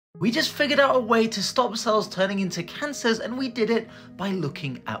We just figured out a way to stop cells turning into cancers, and we did it by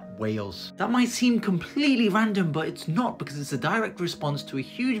looking at whales. That might seem completely random, but it's not, because it's a direct response to a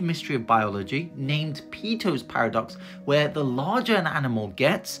huge mystery of biology named Peto's paradox, where the larger an animal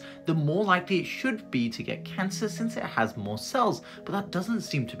gets, the more likely it should be to get cancer since it has more cells, but that doesn't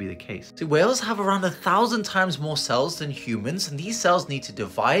seem to be the case. So whales have around 1,000 times more cells than humans, and these cells need to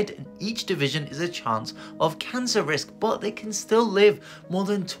divide, and each division is a chance of cancer risk, but they can still live more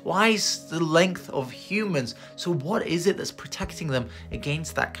than twice the length of humans. So what is it that's protecting them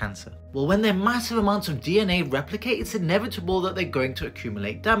against that cancer? Well, when their massive amounts of DNA replicate, it's inevitable that they're going to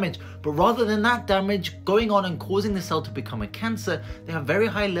accumulate damage. But rather than that damage going on and causing the cell to become a cancer, they have very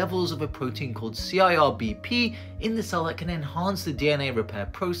high levels of a protein called CIRBP in the cell that can enhance the DNA repair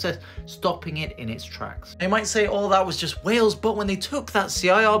process, stopping it in its tracks. You might say, oh, that was just whales, but when they took that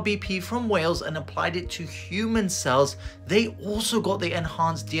CIRBP from whales and applied it to human cells, they also got the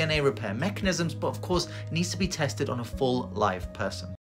enhanced DNA repair mechanisms, but of course, it needs to be tested on a full live person.